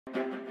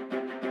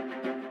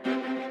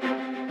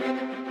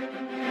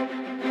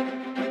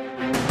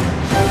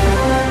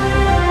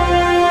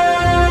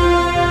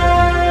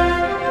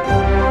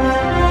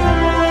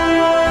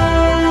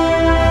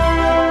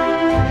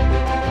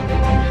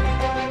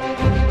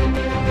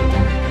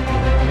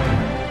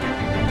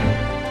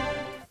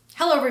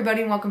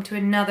everybody and welcome to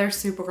another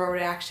Supergirl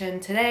reaction.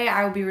 Today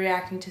I will be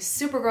reacting to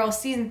Supergirl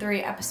Season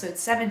 3 Episode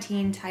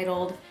 17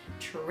 titled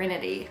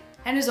Trinity.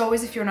 And as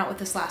always, if you were not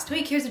with us last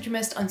week, here's what you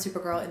missed on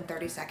Supergirl in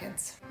 30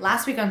 seconds.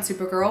 Last week on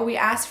Supergirl, we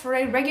asked for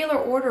a regular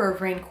order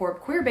of Rain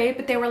Corp queerbait,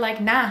 but they were like,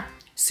 nah,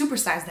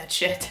 supersize that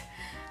shit.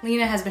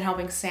 Lena has been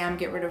helping Sam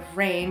get rid of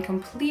Rain,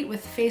 complete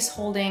with face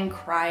holding,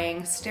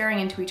 crying,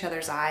 staring into each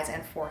other's eyes,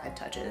 and forehead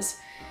touches.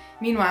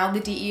 Meanwhile, the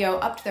DEO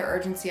upped their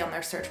urgency on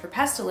their search for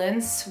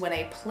pestilence when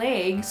a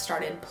plague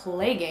started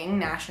plaguing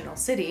National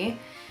City.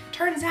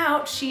 Turns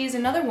out she's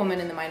another woman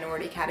in the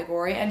minority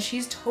category, and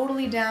she's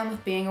totally down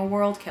with being a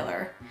world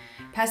killer.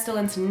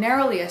 Pestilence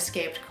narrowly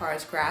escaped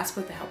Kara's grasp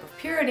with the help of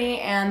Purity,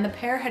 and the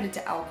pair headed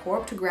to L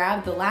Corp to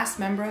grab the last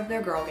member of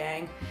their girl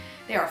gang.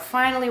 They are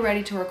finally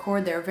ready to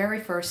record their very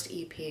first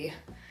EP.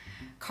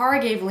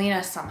 Kara gave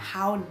Lena some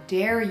how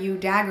dare you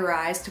dagger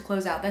eyes to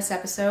close out this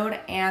episode,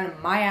 and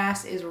my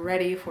ass is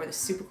ready for the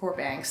Supercorp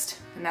angst.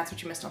 And that's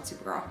what you missed on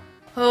Supergirl.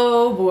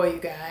 Oh boy, you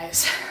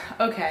guys.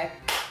 Okay.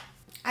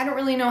 I don't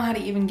really know how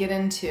to even get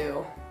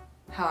into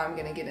how I'm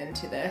gonna get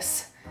into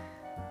this.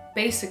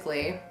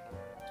 Basically,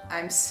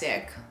 I'm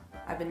sick.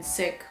 I've been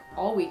sick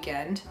all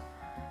weekend,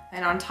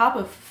 and on top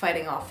of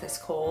fighting off this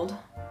cold,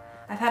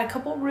 I've had a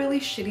couple really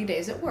shitty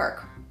days at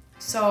work.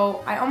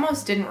 So I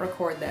almost didn't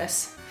record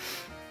this.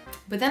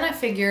 But then I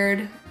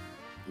figured,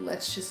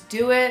 let's just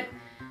do it.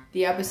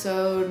 The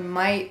episode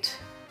might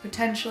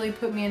potentially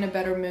put me in a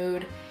better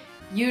mood.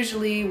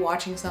 Usually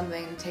watching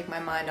something to take my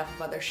mind off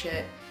of other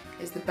shit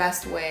is the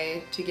best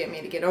way to get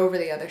me to get over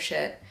the other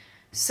shit.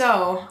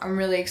 So I'm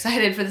really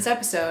excited for this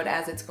episode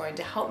as it's going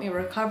to help me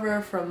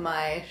recover from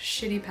my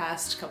shitty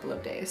past couple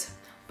of days.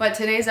 But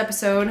today's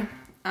episode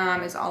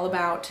is all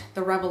about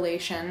the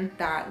revelation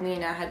that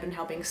Lena had been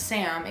helping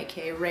Sam,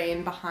 aka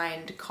Rain,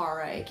 behind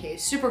Kara, aka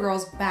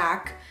Supergirl's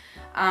back.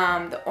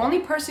 The only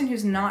person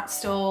who's not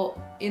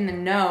still in the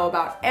know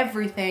about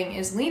everything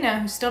is Lena,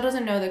 who still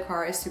doesn't know that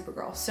Kara is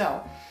Supergirl.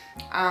 So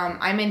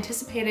I'm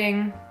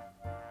anticipating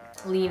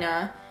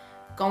Lena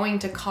going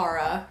to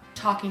Kara,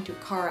 talking to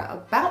Kara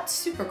about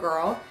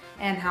Supergirl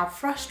and how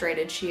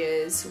frustrated she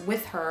is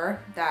with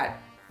her, that,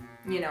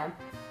 you know,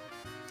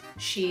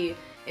 she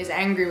is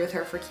angry with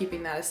her for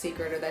keeping that a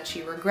secret, or that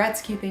she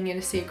regrets keeping it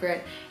a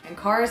secret. And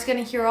Kara's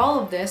gonna hear all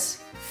of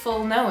this,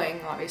 full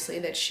knowing, obviously,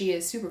 that she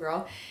is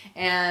Supergirl,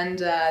 and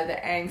the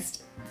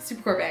angst, the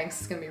Supercorp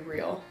angst is gonna be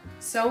real.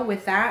 So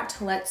with that,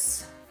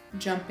 let's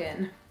jump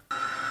in.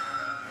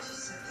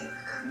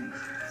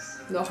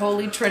 The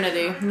Holy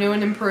Trinity, new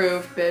and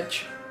improved,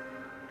 bitch.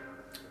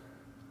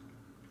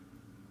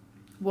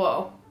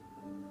 Whoa.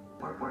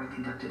 Our board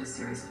conducted a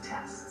series of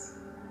tests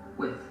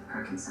with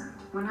her consent.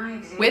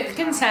 With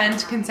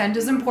consent. Consent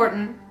is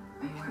important.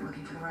 And you weren't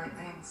looking for the right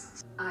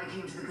things. I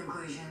came to the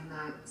conclusion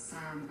that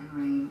Sam and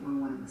Rain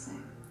were one and the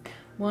same.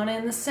 One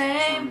and the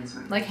same.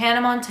 Like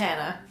Hannah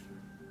Montana.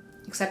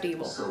 Except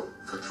evil. So,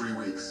 for 3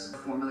 weeks.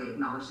 Formally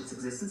acknowledged its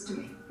existence to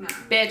me. No.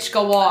 Bitch,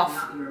 go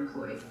off. I'm not your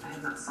employee. I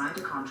have not signed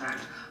a contract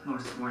nor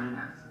sworn an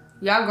oath.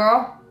 Yeah,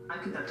 girl. I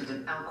conducted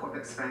an L Corp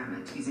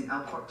experiment using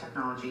L Corp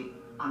technology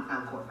on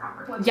L Corp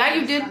property. Yeah,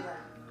 you did.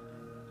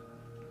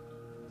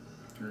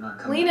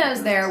 Lena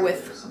is there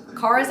with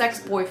Kara's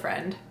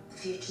ex-boyfriend,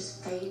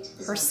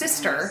 her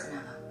sister,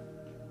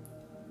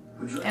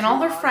 and all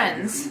her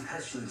friends.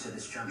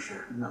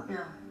 No.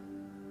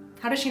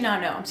 How does she not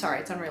know? I'm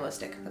sorry, it's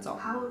unrealistic, that's all.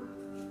 How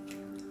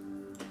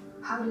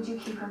did you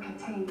keep her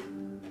contained?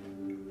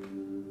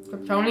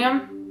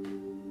 Kryptonium?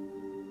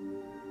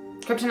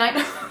 Kryptonite?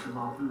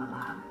 Evolved in the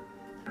lab.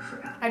 I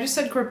forgot. I just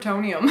said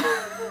kryptonium.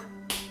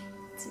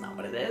 That's not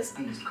what it is.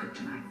 I used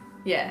kryptonite.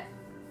 Yeah.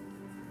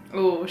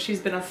 Ooh, she's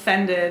been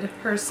offended.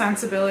 Her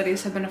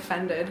sensibilities have been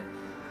offended.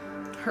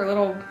 Her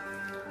little...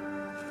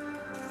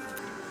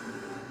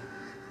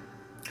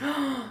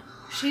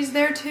 She's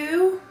there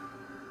too?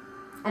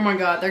 Oh my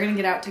god, they're gonna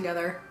get out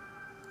together.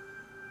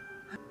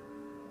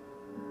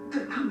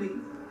 They're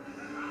coming.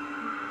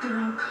 They're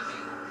all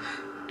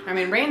coming. I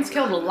mean, Rain's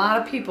killed a lot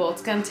of people.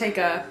 It's gonna take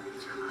gonna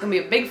be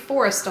a big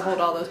force to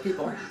hold all those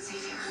people.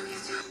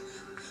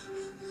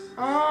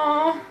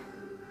 Oh.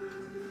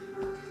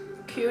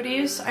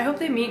 Cuties. I hope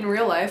they meet in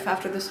real life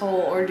after this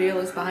whole ordeal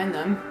is behind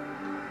them.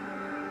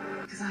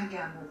 Because I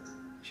gambled.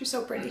 She's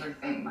so pretty.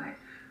 Everything, my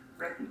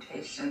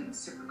reputation,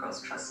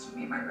 Supergirl's trust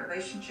in me, my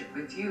relationship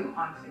with you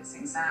on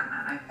fixing Sam,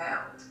 and I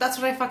failed. That's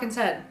what I fucking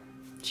said.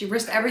 She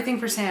risked everything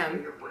for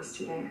Sam. Your voice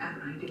today,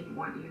 and I didn't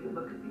want you to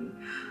look at me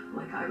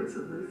like I was a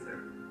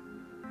loser.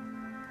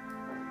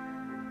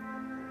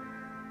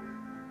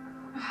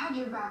 I've had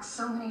your back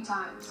so many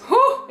times.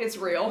 Whew, it's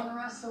real. When the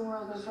rest of the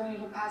world was ready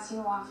to pass you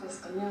off as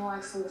the new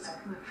Lex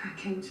Luthor. My friend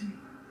came to me.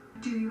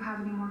 Do you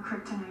have any more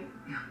kryptonite?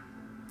 Yeah.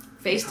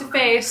 Face to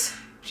face.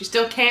 She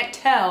still can't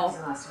tell. He's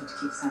the last one to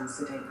keep Sam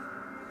sedate.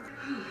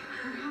 Hey,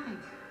 what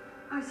happened?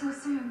 I saw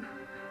Sam.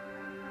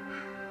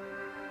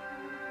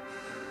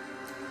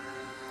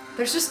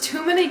 There's just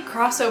too many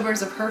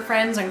crossovers of her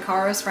friends and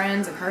Kara's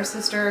friends and her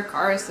sister,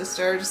 Kara's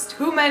sister. Just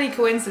too many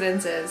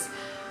coincidences.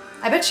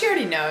 I bet she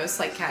already knows,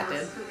 like Kat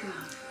did.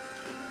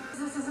 Is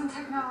this isn't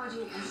technology.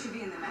 You should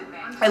be in the med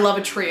bank. I love a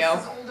This trio.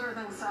 is older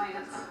than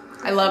science.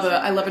 I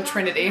love a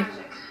Trinity.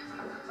 Magic.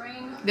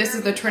 Brain This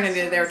is the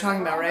Trinity they were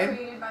talking about, right?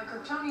 Created by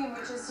Kryptonian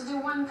witches to do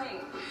one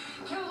thing: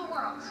 kill the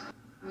world.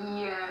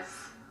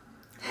 Yes.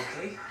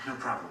 Okay, no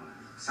problem.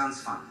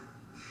 Sounds fun.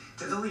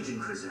 To the Legion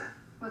cruiser.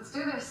 Let's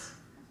do this.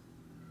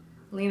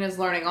 Lena's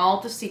learning all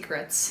the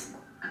secrets.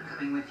 I'm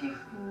coming with you.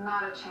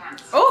 Not a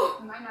chance. Oh!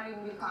 It might not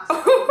even be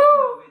possible.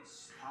 Oh! No,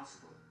 it's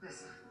possible.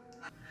 Listen.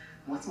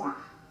 What's more,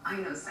 I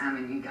know Sam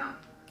and you don't.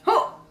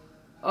 Oh!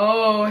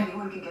 Oh,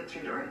 Anyone can get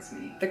through to her, it's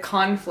me. the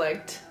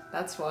conflict.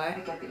 That's I why.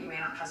 get that you may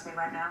not trust me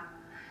right now.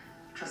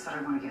 Trust that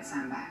I want to get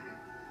Sam back.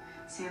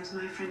 Sam's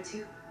my friend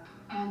too.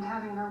 And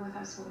having her with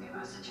us will give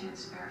us a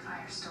chance to verify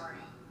her story.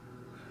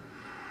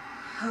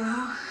 Hello?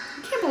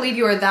 I can't believe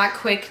you are that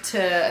quick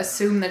to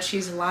assume that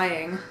she's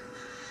lying.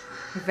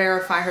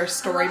 Verify her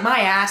story.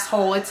 My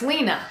asshole, it's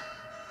Lena.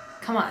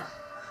 Come on.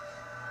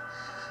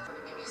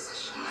 Give me a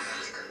session. I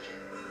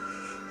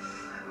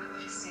want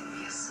you to sing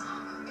me a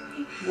song,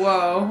 okay?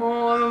 Whoa,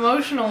 oh, I'm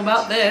emotional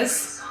about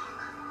this.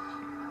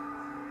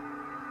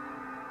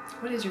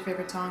 What is your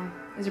favorite song?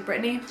 Is it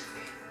Britney?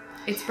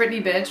 It's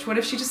Britney, bitch. What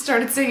if she just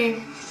started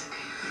singing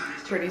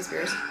Britney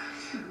Spears?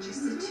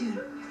 Just the tune.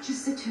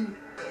 Just the tune.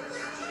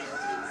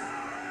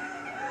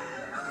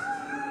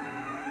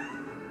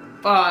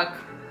 Fuck.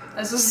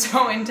 This is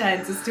so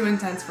intense. It's too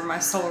intense for my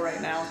soul right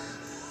now.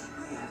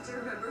 We have to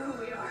remember who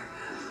we are.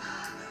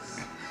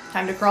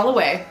 Time to crawl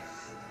away.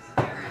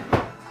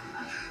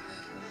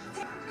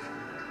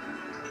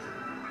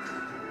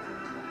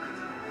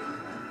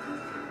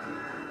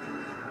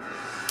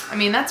 I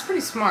mean, that's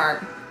pretty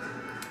smart.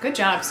 Good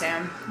job,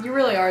 Sam. You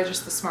really are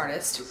just the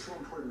smartest. It's so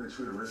important that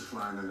you would risk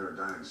flying under a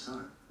dying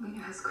sun. Lena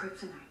has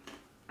kryptonite.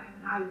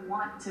 I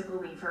want to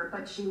believe her,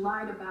 but she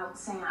lied about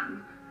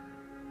Sam.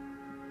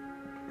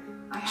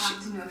 I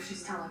have to know if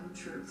she's telling the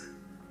truth.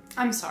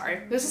 I'm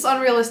sorry. This is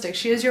unrealistic.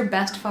 She is your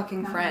best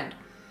fucking friend.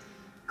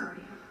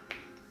 Guardian.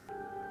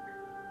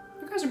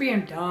 You guys are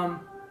being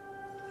dumb.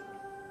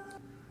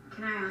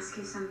 Can I ask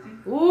you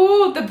something?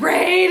 Ooh, the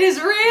braid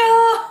is real!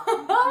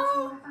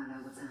 I found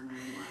out what Sam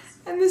really was.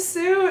 And the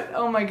suit.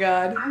 Oh my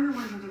god. I'm the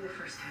one who did the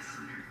first test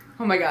on her.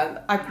 Oh my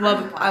god.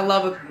 I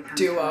love a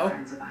duo.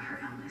 Friends about her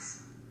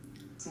illness.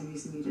 Same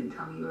reason you didn't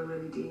tell me you were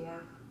really DEO.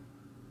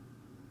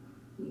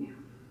 You knew.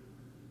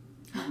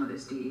 My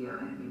mother's DEO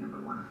enemy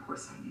 #1, of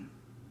course I knew.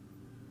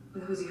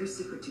 But it was your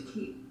secret to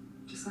keep.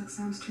 Just like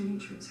Sam's true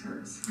nature is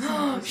hers.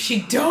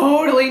 She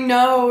totally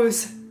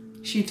knows.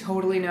 She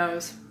totally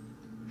knows.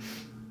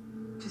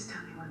 Just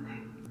tell me one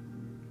thing.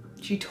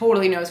 She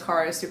totally knows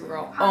Kara is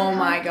Supergirl. Oh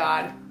my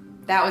god.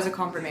 That was a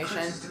confirmation.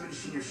 Just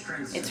diminishing your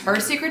strengths. It's her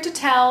secret to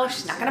tell.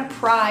 She's not gonna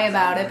pry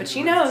about it, but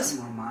she knows.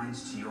 More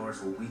minds to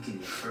yours will weaken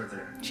you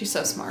further. She's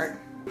so smart.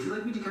 Would you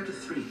like me to count to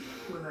 3?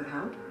 Will that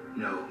help?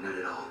 No, not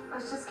at all.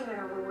 Let's just get it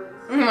over with.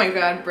 Oh my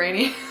god,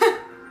 Brainy.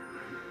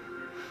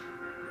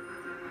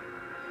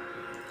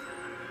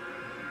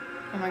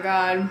 Oh my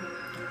god.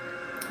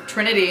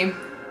 Trinity.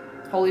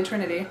 Holy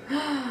Trinity.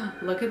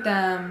 Look at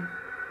them.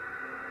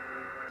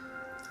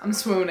 I'm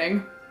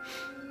swooning.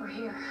 We're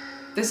here.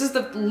 This is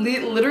the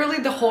literally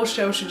the whole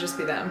show should just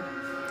be them.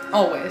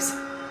 Always.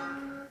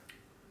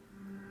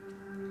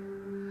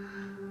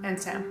 And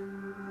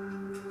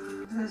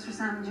Sam. Is this for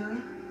Sam and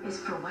Julia? It's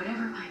for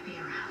whatever might be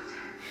around.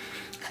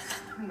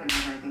 We don't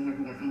have anything here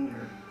can get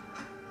injured.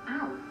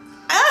 Ow.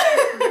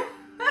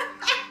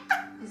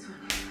 This one.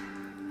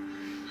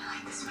 I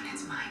like this one.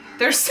 It's mine.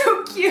 They're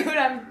so cute.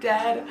 I'm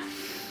dead.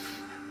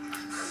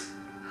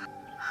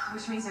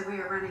 Which means that we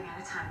are running out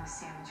of time with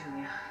Sam and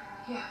Julia.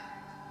 Yeah.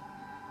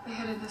 They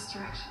headed this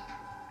direction.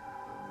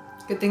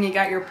 Good thing you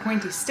got your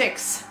pointy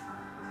sticks.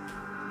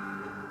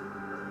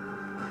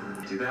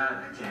 Too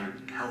bad. I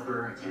can't help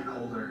her. I can't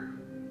hold her.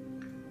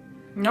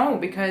 No,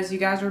 because you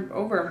guys are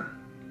over.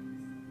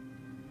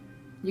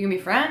 You can be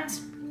friends.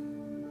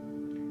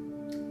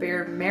 But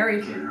you're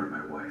married. Can't hurt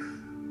my wife.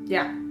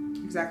 Yeah,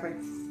 exactly.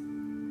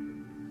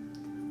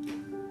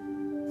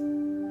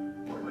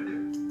 What do I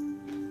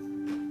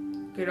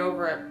do? Get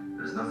over it.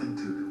 There's nothing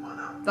to do,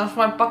 Mano. That's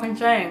what I'm fucking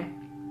saying.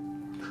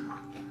 Come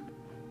on.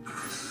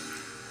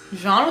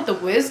 Jean with the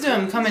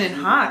wisdom coming in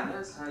hot.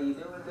 That's how you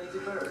doing, baby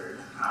bird.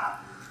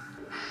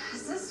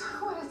 Is this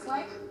what it's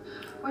like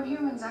when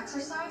humans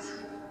exercise?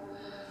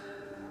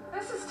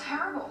 This is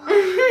terrible.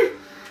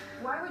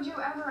 Why would you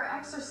ever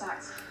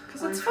exercise?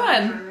 Because it's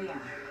fun.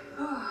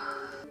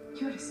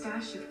 You had a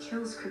stash of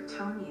kills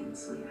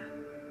Kryptonians, Leah.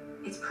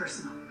 It's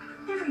personal.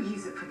 Never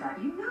use it for that.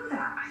 You know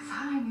that. I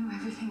thought I knew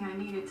everything I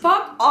needed to.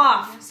 Fuck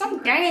off.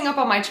 Stop ganging up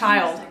on my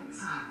child.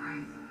 Oh,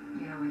 right.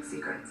 You don't like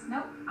secrets.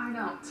 Nope, I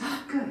don't.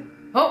 Good.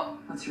 Oh.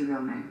 What's your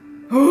real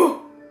name?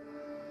 Oh.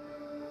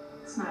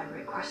 It's not a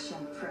great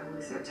question for a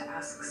loser to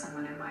ask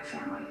someone in my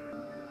family.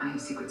 I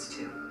have secrets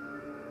too.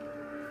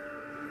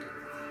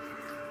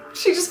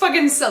 She just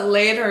fucking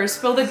slayed her.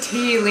 Spill the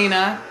tea,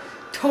 Lena.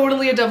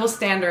 Totally a double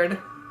standard.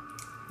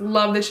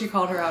 Love that she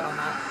called her out on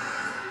that.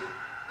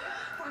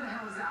 What the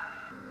hell was that?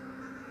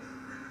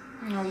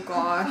 Oh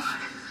gosh.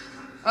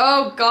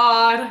 Oh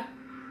god.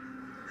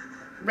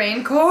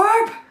 Rain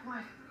Corp!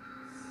 What?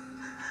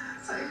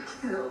 So I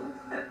killed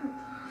him.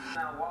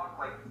 Now walk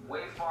like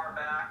way far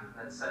back,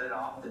 then set it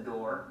off. The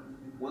door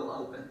will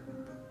open.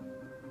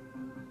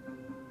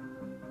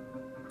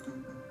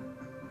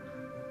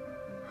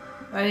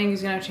 I think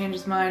he's gonna change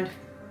his mind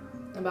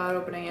about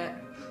opening it.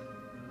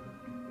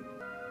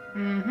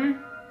 Mm-hmm.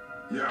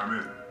 Yeah, I'm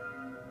in.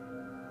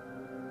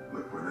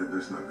 Look, when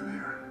there's nothing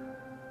here.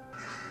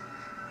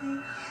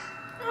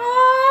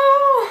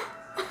 Oh!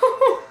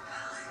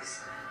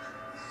 Alex.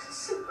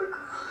 Supergirl.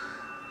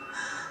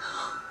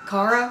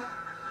 Kara?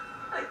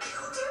 I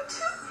killed you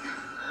too.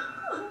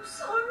 I'm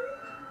sorry.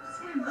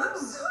 Sam, Oh, I'm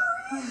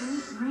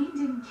sorry. Rain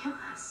didn't kill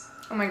us.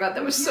 Oh my god,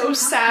 that was so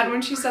sad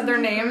when she said their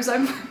names.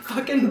 I'm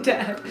fucking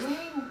dead.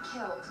 Rain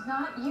killed,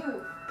 not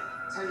you.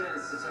 10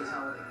 minutes to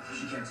totality.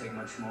 She can't take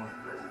much more.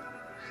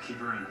 Keep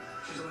her in.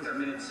 She's only got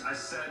minutes. I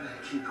said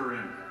keep her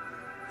in.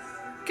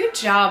 Good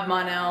job,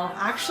 Mon-El.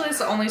 Actually, it's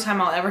the only time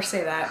I'll ever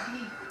say that.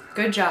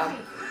 Good job.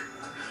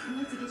 I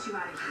need to get you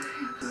out of here.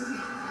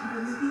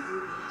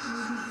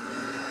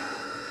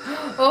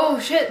 Oh,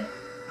 shit.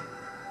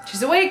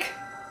 She's awake.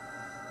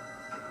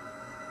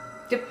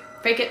 Yep,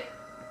 fake it.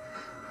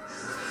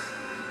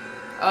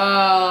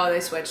 Oh,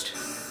 they switched.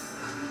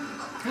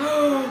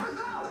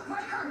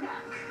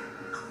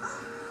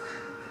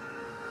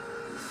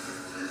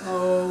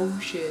 Oh,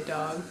 shit,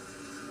 dog.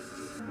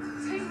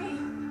 Take me.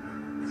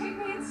 Take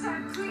me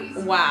inside, please.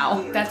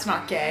 Wow, that's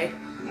not gay.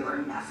 You are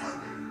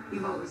nothing.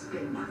 You've always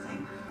been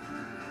nothing.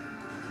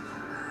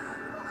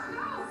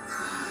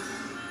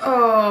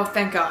 Oh,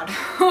 thank God.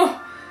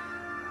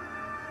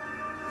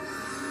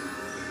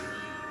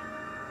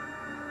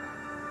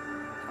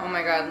 Oh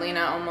my god,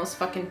 Lena almost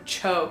fucking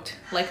choked.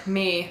 Like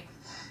me.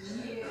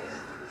 Yeah.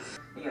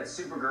 You got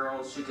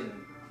Supergirl. She can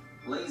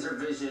laser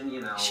vision,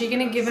 you know. Is she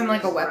gonna give him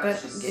like a weapon?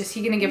 Is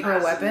he gonna give her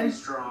a weapon?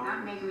 You're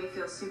not making me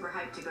feel super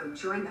hyped to go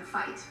join the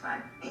fight, but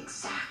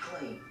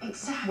Exactly.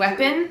 Exactly.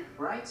 Weapon?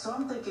 Right? So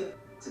I'm thinking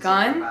to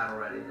Gun? take the battle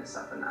readiness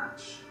up a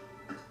notch.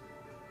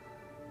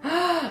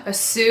 A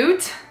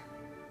suit?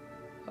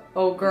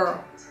 Oh,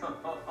 girl.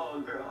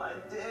 Oh, girl, I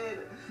did.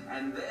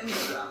 And then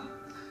some.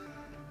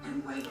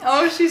 and wait.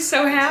 Oh, she's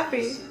so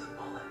happy. See the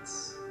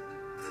bullets.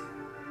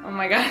 Oh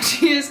my god,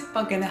 she is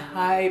fucking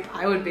hype.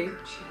 I would be.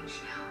 Change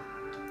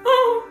now.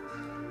 Oh,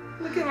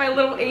 look at my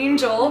little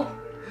angel.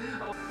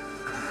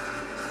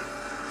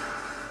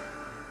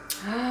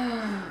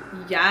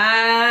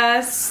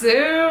 Yes,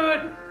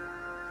 suit.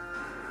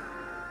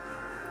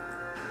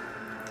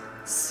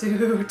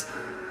 Suit.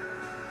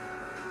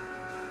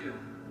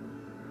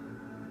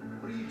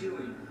 What are you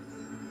doing?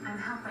 I'm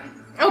helping.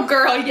 Oh,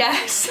 girl,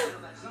 yes. No,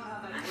 that's not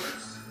how that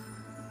works.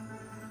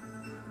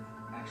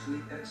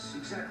 Actually, that's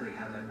exactly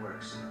how that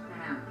works.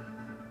 I know.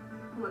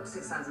 Look,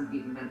 6,000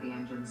 feet and vent the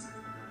engines.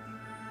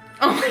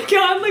 Oh my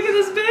god, look at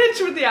this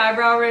bitch with the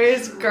eyebrow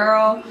raised,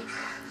 girl.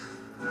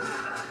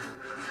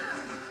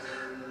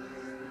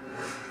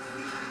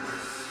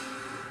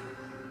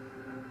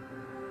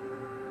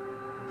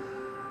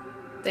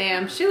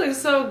 Damn, she looks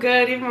so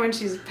good even when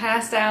she's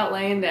passed out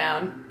laying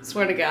down.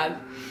 Swear to God.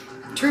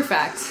 True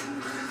facts.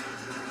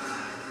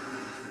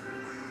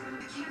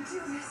 I can't do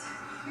this.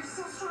 You're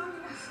so strong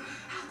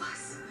enough. Help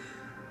us.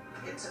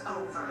 It's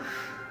over.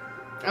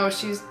 Oh,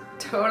 she's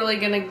totally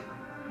gonna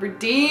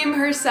redeem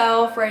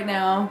herself right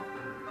now.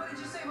 What did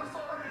you say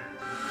before?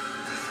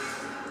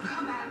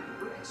 Come at me,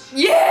 Rich.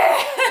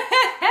 Yes!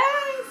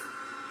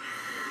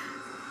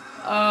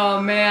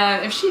 Oh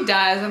man, if she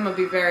dies, I'm gonna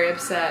be very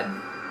upset.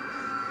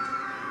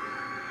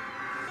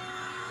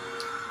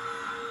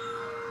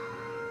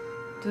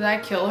 Did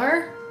that kill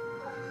her?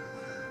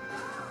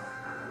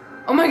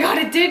 Oh my god,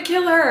 it did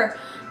kill her!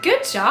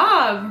 Good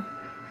job!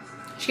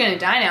 She's gonna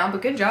die now,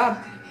 but good job.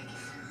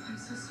 I'm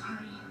so sorry.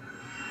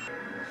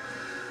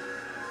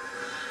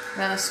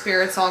 Then the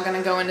spirit's all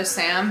gonna go into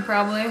Sam,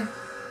 probably.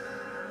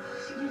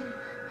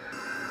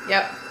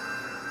 Yep.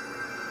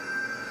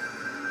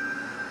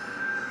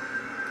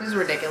 This is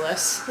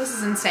ridiculous. This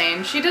is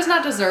insane. She does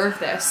not deserve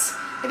this.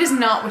 It is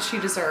not what she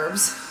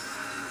deserves.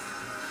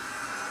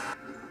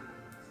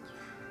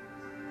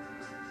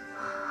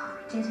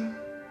 We did it.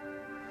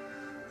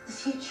 The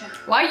future.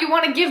 Why you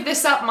want to give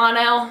this up,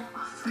 Mon-El?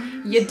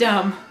 You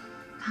dumb.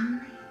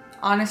 Family.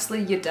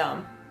 Honestly, you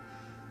dumb.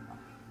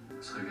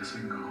 So I guess we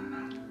can go home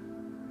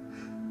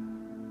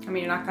now. I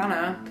mean, you're not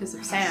gonna, because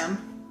of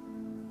Sam.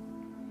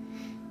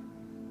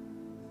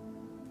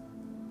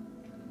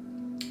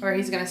 Or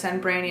he's gonna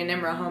send Brandy and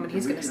Nimra home and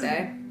he's gonna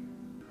stay.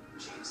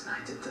 James and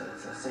I did the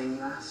thing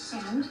you asked.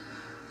 And?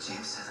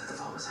 James said that the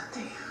vault was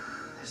empty.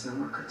 There's no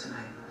more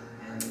kryptonite.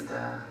 And,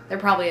 There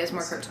probably is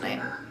more said kryptonite.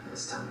 Lena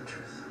is telling the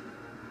truth.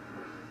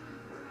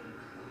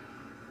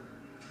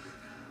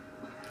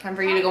 Time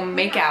for you to go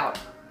make out.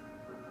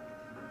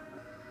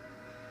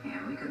 Yeah,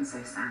 we couldn't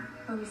save Sam.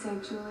 But we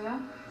saved Julia.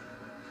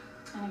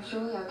 And if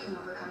Julia can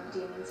overcome the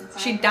demons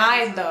inside She her,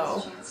 died there's a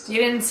though. chance to-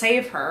 You didn't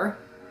save her.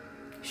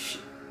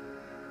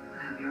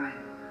 I hope you're right.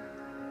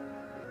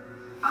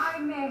 I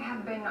may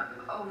have been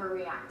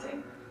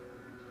overreacting.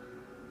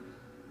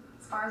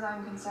 As far as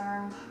I'm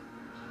concerned,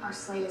 Our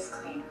slate is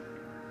clean.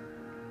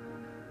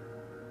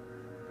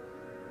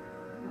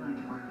 I'm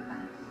willing to work with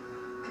that.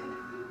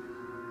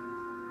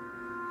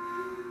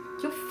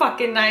 Good. You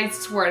fucking nice,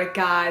 swear to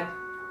God.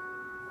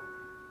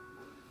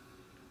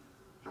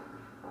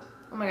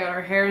 Oh my God,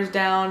 her hair's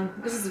down.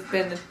 This has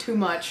been too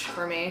much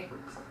for me.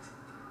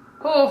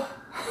 Oh.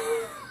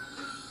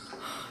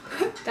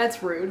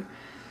 That's rude.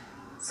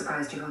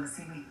 Surprised you want to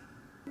see me?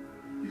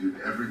 You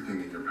did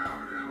everything in your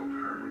power to help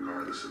her,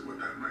 regardless of what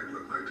that might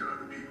look like to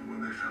other people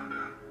when they found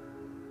out.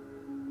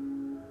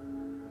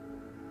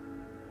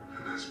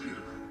 And that's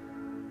beautiful.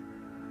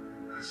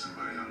 That's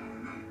somebody I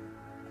don't know.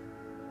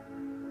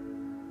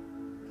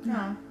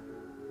 No.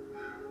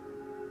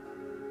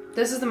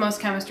 This is the most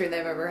chemistry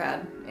they've ever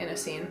had in a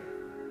scene.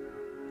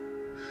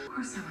 Of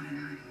course I want to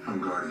know anything. I'm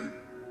Guardian.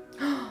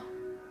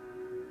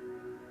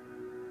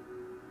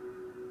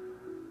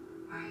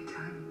 Why are you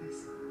telling me this?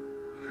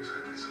 Because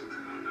I did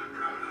something I'm not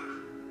proud of.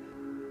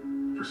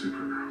 For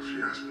Supergirl, she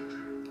asked me to.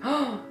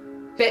 Oh,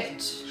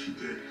 bitch. She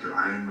did. So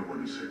I am the one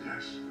who said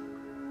yes.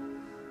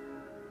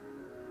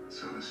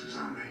 So this is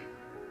on me.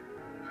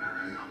 And I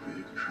really hope that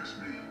you can trust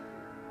me.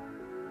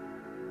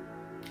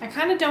 I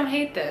kind of don't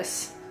hate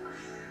this.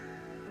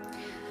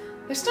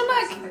 They're still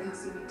not... Something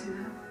else you need to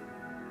know?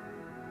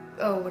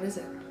 Oh, what is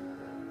it?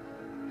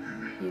 Hear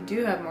me? You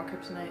do have more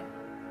kryptonite.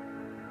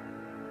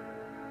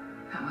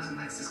 That wasn't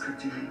Lex's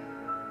kryptonite.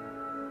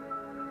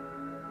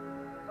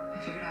 I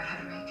figured out how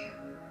to make it.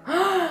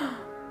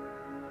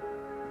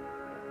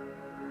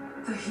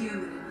 The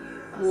human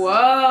in you.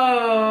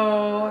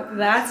 Whoa,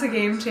 that's a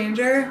game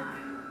changer.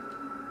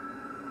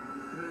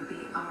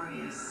 Ruby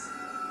Arias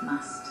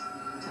must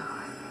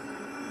die.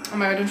 Oh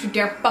my God, don't you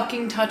dare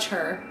fucking touch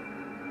her.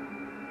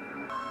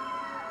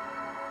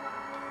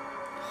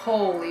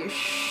 Holy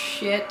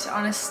shit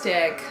on a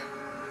stick.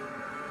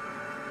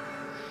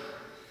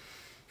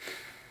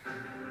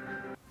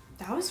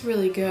 That was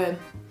really good.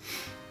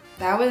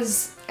 That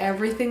was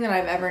everything that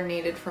I've ever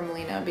needed from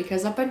Lena,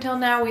 because up until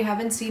now we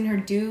haven't seen her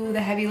do the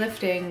heavy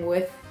lifting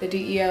with the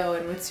DEO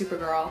and with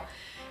Supergirl.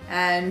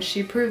 And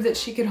she proved that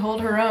she could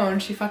hold her own.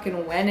 She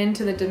fucking went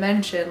into the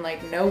dimension,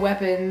 like no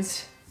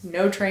weapons,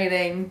 no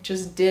training,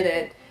 just did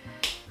it.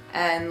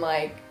 And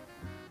like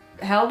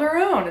held her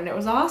own, and it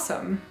was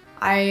awesome.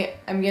 I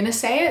am gonna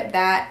say it,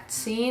 that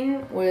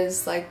scene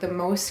was like the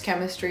most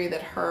chemistry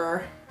that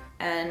her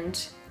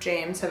and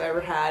James have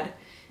ever had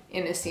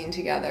in a scene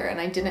together,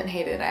 and I didn't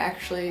hate it. I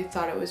actually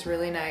thought it was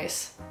really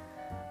nice.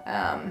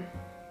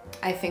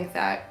 I think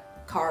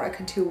that Kara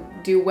could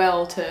do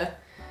well to,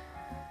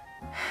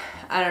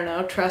 I don't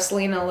know, trust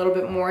Lena a little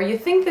bit more. You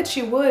think that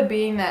she would,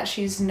 being that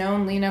she's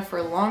known Lena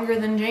for longer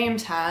than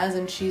James has,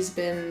 and she's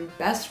been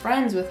best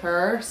friends with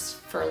her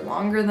for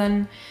longer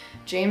than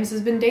James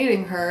has been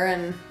dating her,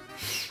 and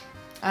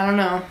I don't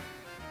know.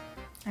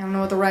 I don't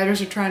know what the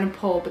writers are trying to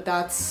pull, but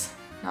that's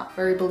not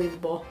very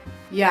believable.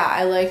 Yeah,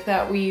 I like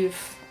that we've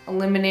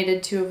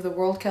eliminated 2 of the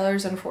world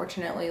killers.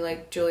 Unfortunately,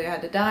 like, Julia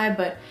had to die,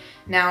 but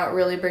now it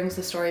really brings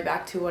the story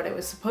back to what it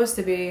was supposed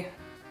to be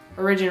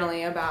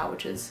originally about,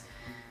 which is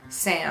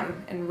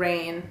Sam and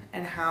Rain,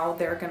 and how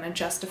they're gonna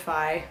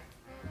justify,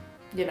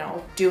 you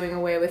know, doing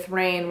away with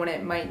Rain when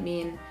it might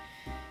mean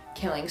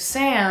killing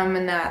Sam,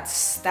 and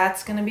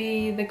that's gonna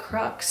be the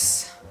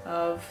crux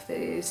of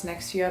these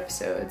next few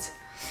episodes.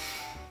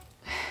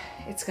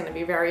 It's gonna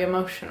be very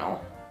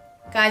emotional.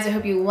 Guys, I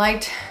hope you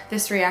liked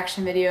this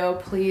reaction video.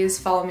 Please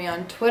follow me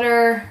on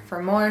Twitter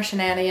for more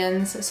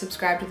shenanigans.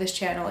 Subscribe to this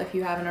channel if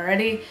you haven't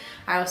already.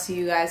 I will see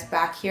you guys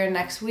back here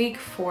next week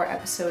for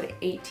episode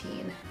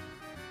 18.